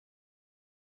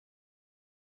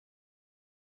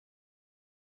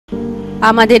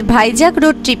আমাদের ভাইজাগ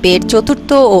রোড ট্রিপের চতুর্থ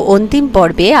ও অন্তিম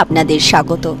পর্বে আপনাদের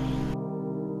স্বাগত।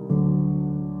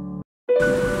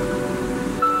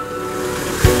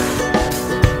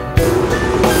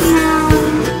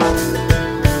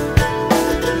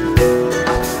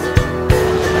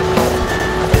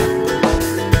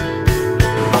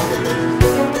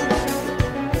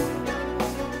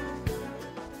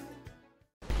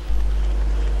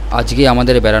 আজকে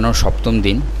আমাদের বেড়ানোর সপ্তম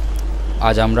দিন।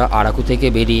 আজ আমরা আরাকু থেকে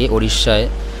বেরিয়ে ওড়িশায়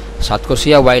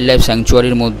সাতকোসিয়া ওয়াইল্ড লাইফ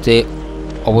স্যাংচুয়ারির মধ্যে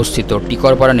অবস্থিত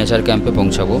টিকরপাড়া নেচার ক্যাম্পে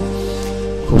পৌঁছাবো।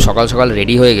 খুব সকাল সকাল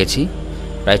রেডি হয়ে গেছি।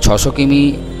 প্রায় 600 কিমি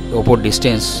ওপর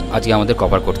ডিস্টেন্স আজকে আমাদের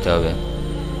কভার করতে হবে।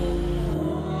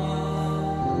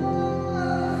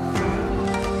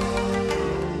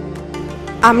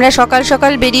 আমরা সকাল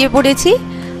সকাল বেরিয়ে পড়েছি।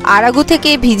 আরাকু থেকে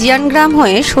ভিজিয়ান গ্রাম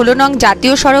হয়ে 16 নং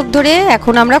জাতীয় সড়ক ধরে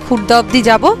এখন আমরা খুর্দা অবধি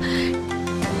যাব।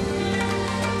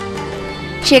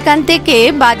 সেখান থেকে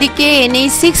বাদিকে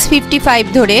NH 655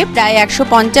 ধরে প্রায়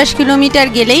 150 কিলোমিটার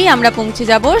গেলেই আমরা পৌঁছে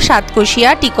যাব সাতকোশিয়া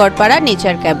টিকরপাড়া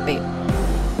নেচার ক্যাম্পে।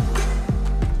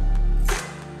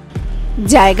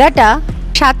 জায়গাটা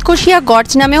সাতকোশিয়া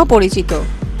গর্জ নামেও পরিচিত।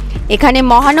 এখানে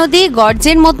মহানদী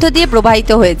গর্জের মধ্য দিয়ে প্রবাহিত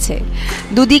হয়েছে।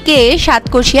 দুদিকে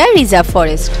সাতকোশিয়া রিজার্ভ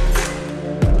ফরেস্ট।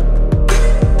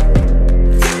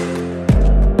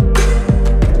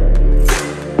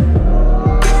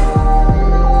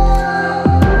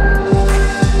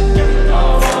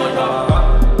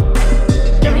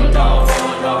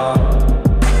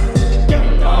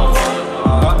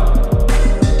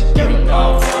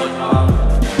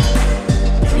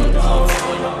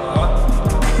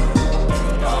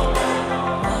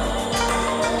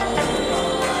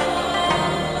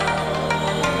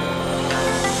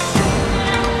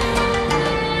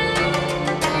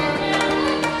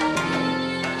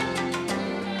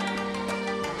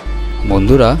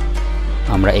 বন্ধুরা,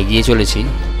 আমরা এগিয়ে চলেছি।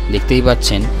 দেখতেই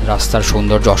পাচ্ছেন রাস্তার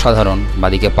সৌন্দর্য অসাধারণ।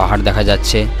 বাদিকে পাহাড় দেখা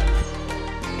যাচ্ছে,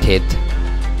 ক্ষেত,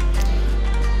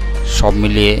 সব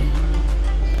মিলিয়ে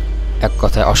এক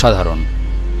কথায় অসাধারণ।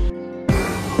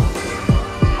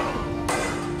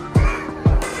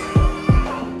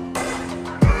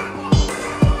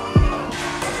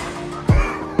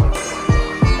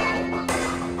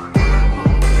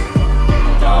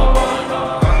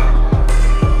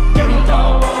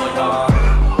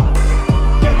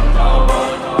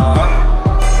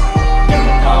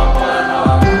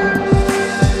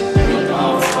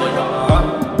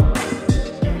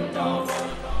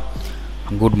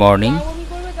 Good morning.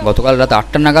 গতকাল রাত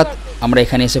 8টা নাগাদ আমরা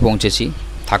এখানে এসে পৌঁছেছি।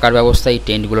 থাকার ব্যবস্থা এই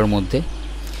টেন্টগুলোর মধ্যে।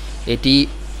 এটি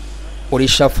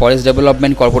ওড়িশা ফরেস্ট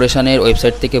ডেভেলপমেন্ট কর্পোরেশনের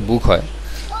ওয়েবসাইট থেকে বুক হয়।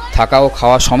 থাকা ও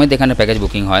খাওয়া সমেত এখানে প্যাকেজ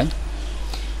বুকিং হয়।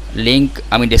 লিঙ্ক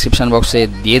আমি ডেসক্রিপশান বক্সে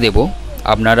দিয়ে দেব।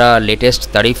 আপনারা লেটেস্ট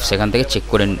তারিফ সেখান থেকে চেক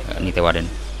করে নিতে পারেন।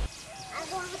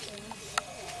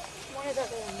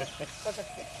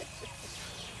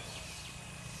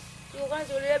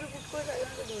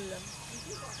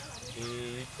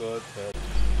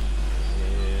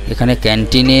 এখানে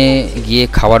ক্যান্টিনে গিয়ে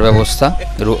খাওয়ার ব্যবস্থা,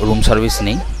 রুম সার্ভিস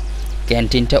নেই।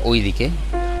 ক্যান্টিনটা ওই দিকে।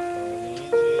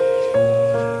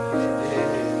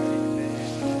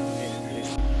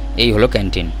 এই হলো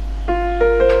ক্যান্টিন।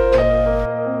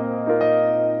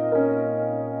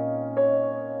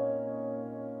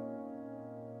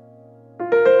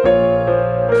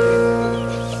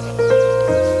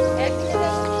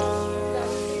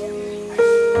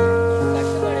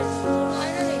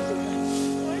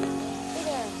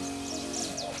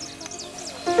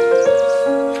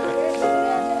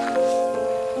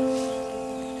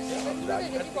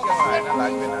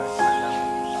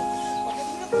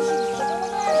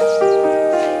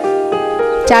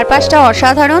 চারপাশটা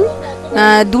অসাধারণ।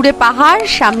 দূরে পাহাড়,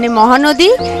 সামনে মহানদী,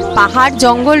 পাহাড়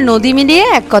জঙ্গল নদী মিলিয়ে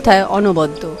এক কথায়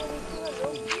অনবদ্য।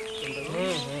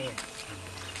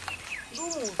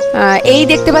 এই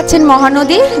দেখতে পাচ্ছেন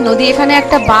মহানদী। নদী এখানে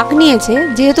একটা বাঁক নিয়েছে।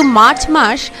 যেহেতু মার্চ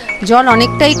মাস, জল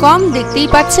অনেকটাই কম। দেখতেই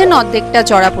পাচ্ছেন অর্ধেকটা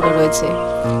চড়া পড়ে রয়েছে।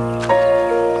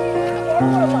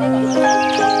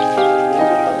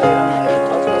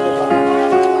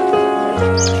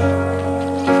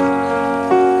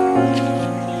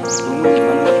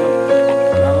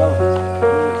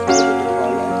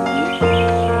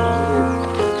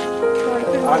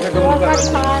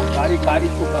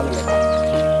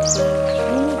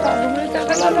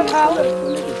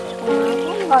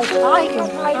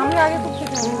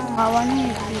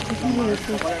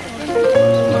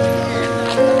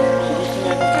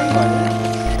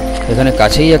 এখানে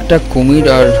কাছেই একটা কুমির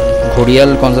আর ঘড়িয়াল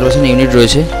কনজারভেশন ইউনিট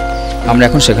রয়েছে। আমরা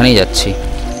এখন সেখানেই যাচ্ছি।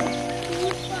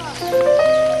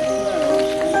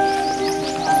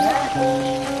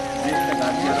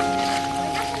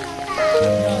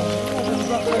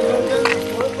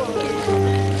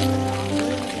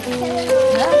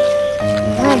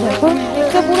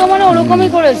 তো মানে ওরকমই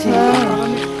করেছে,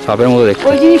 সাপের মতো দেখতে।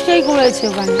 ওই জিনিসটাই করেছে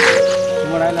ওখানে।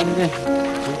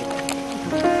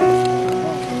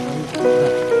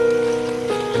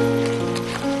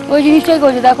 ওই জিনিসটাই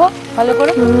করেছে, দেখো ভালো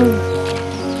করে।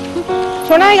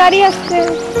 সোনায় গাড়ি আসছে।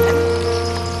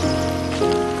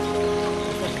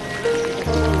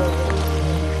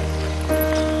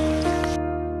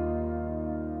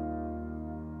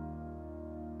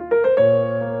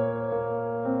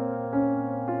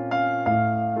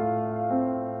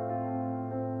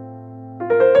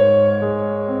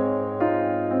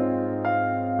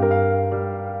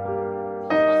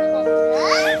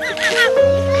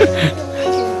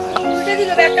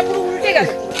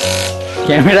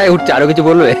 ক্যামেরায় উঠছে, আরো কিছু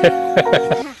বলবে?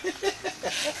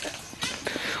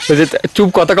 চুপ,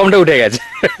 কত কমটা উঠে গেছে।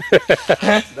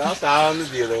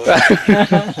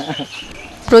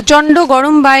 প্রচণ্ড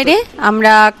গরম বাইরে,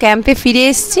 আমরা ক্যাম্পে ফিরে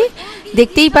এসেছি।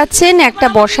 দেখতেই পাচ্ছেন একটা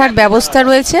বসার ব্যবস্থা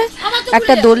রয়েছে,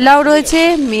 একটা দোলনাও রয়েছে,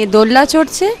 মেয়ে দোলনা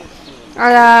চড়ছে,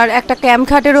 আর একটা ক্যাম্প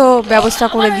খাটেরও ব্যবস্থা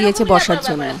করে দিয়েছে বসার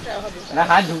জন্য।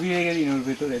 হাত ঢুকিয়ে রেখে দিন ওর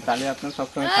ভেতরে, তাহলে আপনার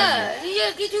সবসময় থাকবে।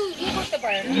 কিছু করতে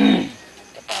পারেন।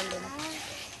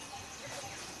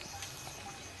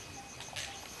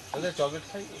 চকলেট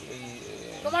খাই,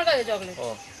 তোমার কাছে চকলেট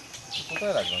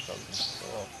কোথায় রাখবেন চকলেট?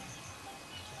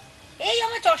 এই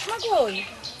আমার চশমা কই?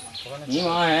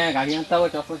 হ্যাঁ, গাড়ি আনতে হবে,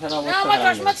 চশমা ছাড়া না, আমার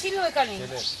চশমা ছিল এখানে।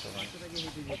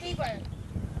 এটাই পারে।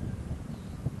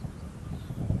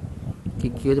 কি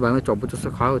হয়েছে? বাংলা চব্বচস্তা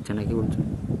খাওয়া হচ্ছে নাকি বলছো?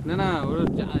 না ওর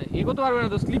এগোতে পারবে না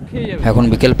তো, স্লিপ খেয়ে যাবে। এখন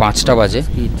বিকেল 5টা বাজে,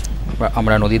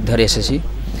 আমরা নদীর ধারে এসেছি।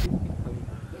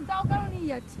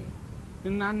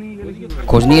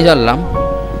 খোঁজ নিয়ে জানলাম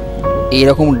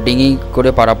এইরকম ডিঙি করে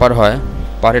পারাপার হয়,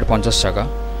 পারের 50 টাকা।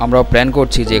 আমরা প্ল্যান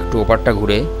করছি যে একটু ওপারটা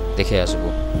ঘুরে দেখে আসবো।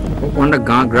 ওখানটা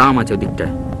গ্রাম আছে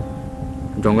ওদিকটায়,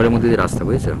 জঙ্গলের মধ্যে দিয়ে রাস্তা,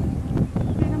 বুঝেছো?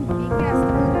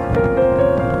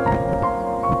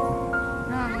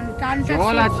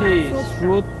 জল আছে,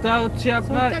 স্রোতটা হচ্ছে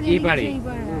আপনার এই পারে,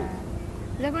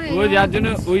 ও যার জন্য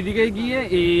ওই দিকে গিয়ে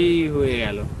এই হয়ে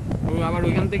গেল, ও আবার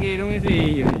ওইখান থেকে এরকম এসে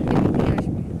এই হয়ে গেল।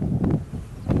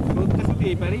 স্রোতটা শুধু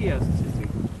এই পারেই আসছে।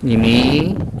 মিমি,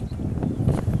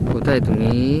 কোথায়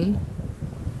তুমি?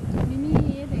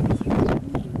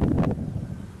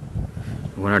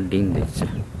 ওনার ডিম দেখছে।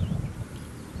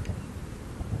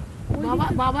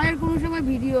 বাবার কোনো সময়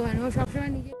ভিডিও হয় না, ও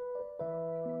সবসময় নিজে।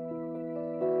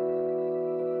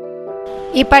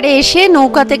 এপারে এসে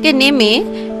নৌকা থেকে নেমে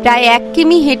প্রায় 1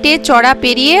 কিমি হেঁটে চড়া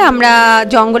পেরিয়ে আমরা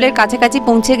জঙ্গলের কাছাকাছি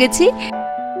পৌঁছে গেছি।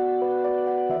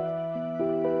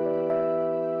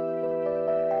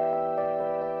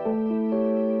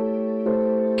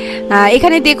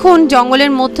 এখানে দেখুন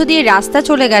জঙ্গলের মধ্য দিয়ে রাস্তা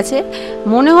চলে গেছে,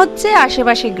 মনে হচ্ছে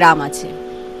আশেপাশে গ্রাম আছে।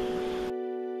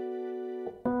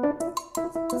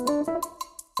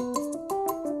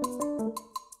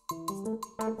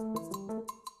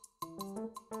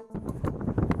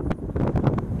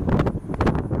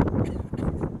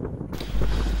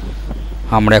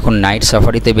 আমরা এখন নাইট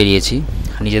সাফারিতে বেরিয়েছি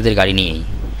নিজেদের গাড়ি নিয়েই।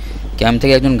 ক্যাম্প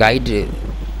থেকে একজন গাইড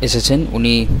এসেছেন,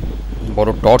 উনি বড়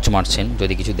টর্চ মারছেন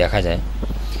যদি কিছু দেখা যায়।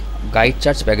 গাইড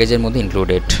চার্জ প্যাকেজের মধ্যে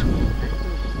ইনক্লুডেড।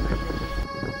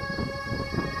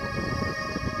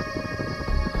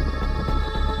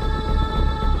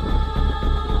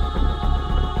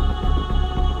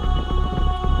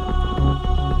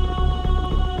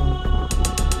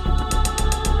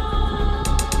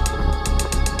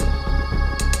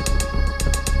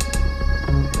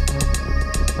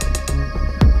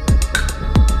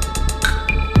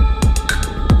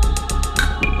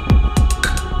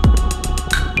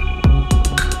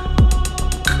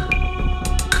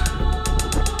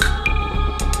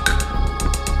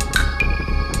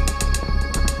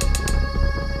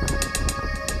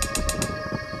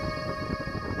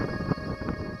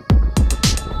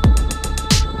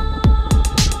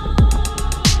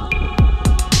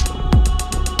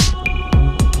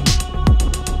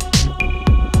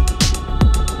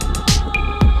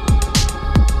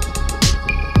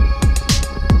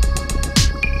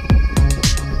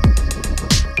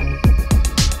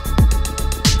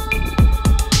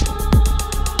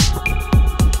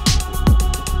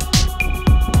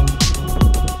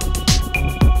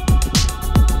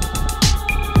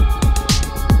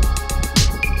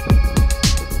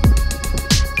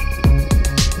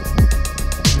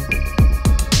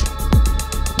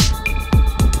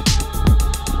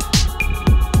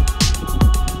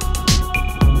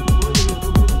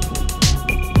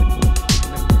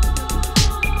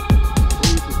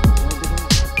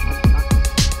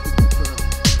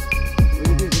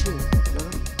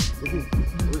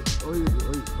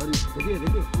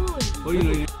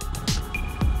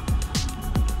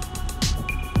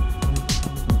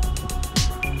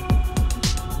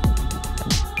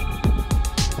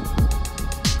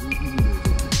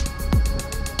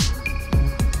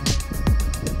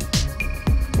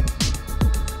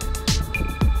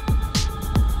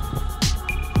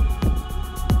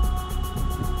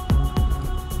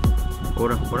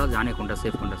 ওরা জানে কোনটা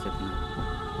সেফ না।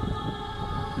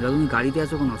 যখন তুমি গাড়িতে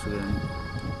আছো কোনো অসুবিধা নেই,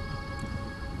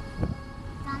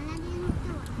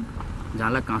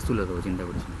 জানলা কাঁচ তুলে দেবো, চিন্তা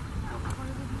করছি।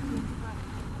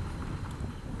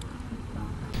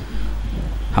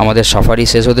 আমাদের সাফারি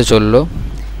শেষ হতে চললো।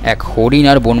 এক হরিণ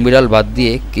আর বনবিড়াল বাদ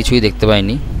দিয়ে কিছুই দেখতে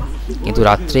পাইনি, কিন্তু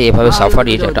রাত্রে এভাবে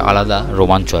সাফারির একটা আলাদা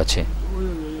রোমাঞ্চ আছে।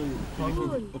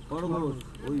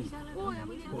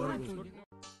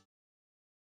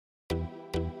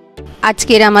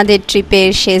 আজকের আমাদের ট্রিপের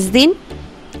শেষ দিন।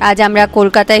 আজ আমরা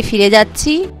কলকাতায় ফিরে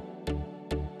যাচ্ছি।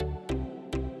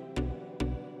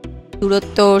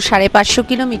 দূরত্ব 550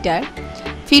 কিলোমিটার।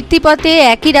 ফিরতি পথে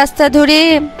একই রাস্তা ধরে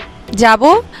যাব,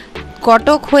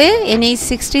 কটক হয়ে NH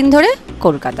 16 ধরে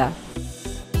কলকাতা।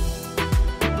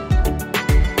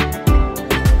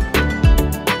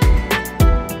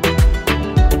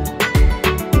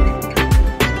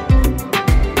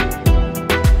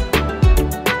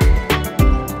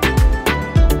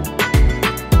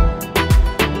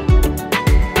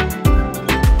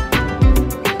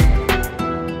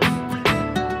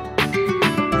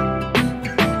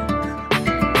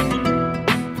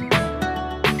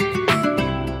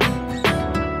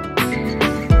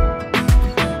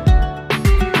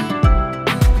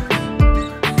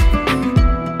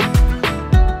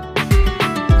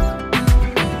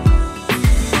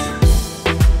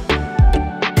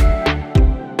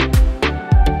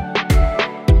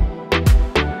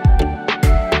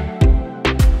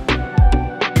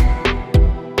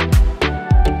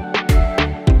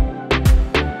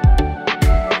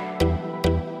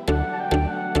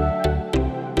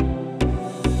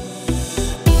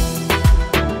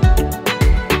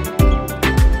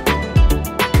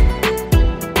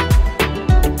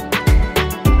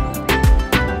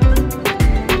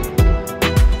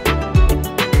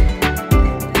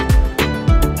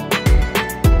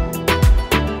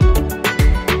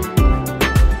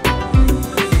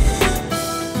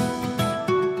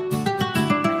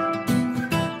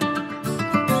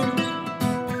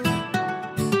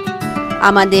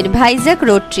 আমাদের ভাইজাগ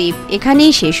রোড ট্রিপ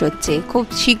এখানেই শেষ হচ্ছে। খুব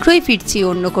শীঘ্রই ফিরছি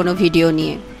অন্য কোনো ভিডিও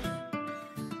নিয়ে।